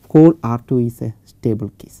thing, whole R2 is a stable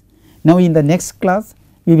case. Now, in the next class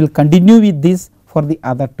we will continue with this for the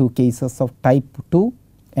other two cases of type 2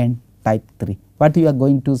 and type 3. What you are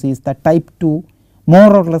going to see is that type 2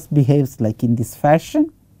 more or less behaves like in this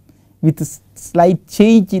fashion with a slight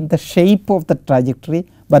change in the shape of the trajectory,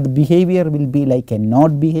 but the behavior will be like a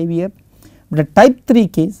node behavior. But the type 3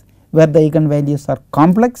 case, where the eigenvalues are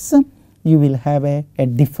complex, you will have a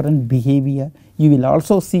different behavior. You will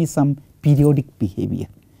also see some periodic behavior,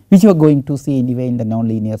 which you are going to see anyway in the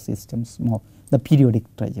nonlinear systems, more the periodic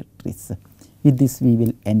trajectories. With this we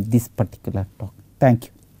will end this particular talk. Thank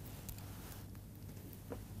you.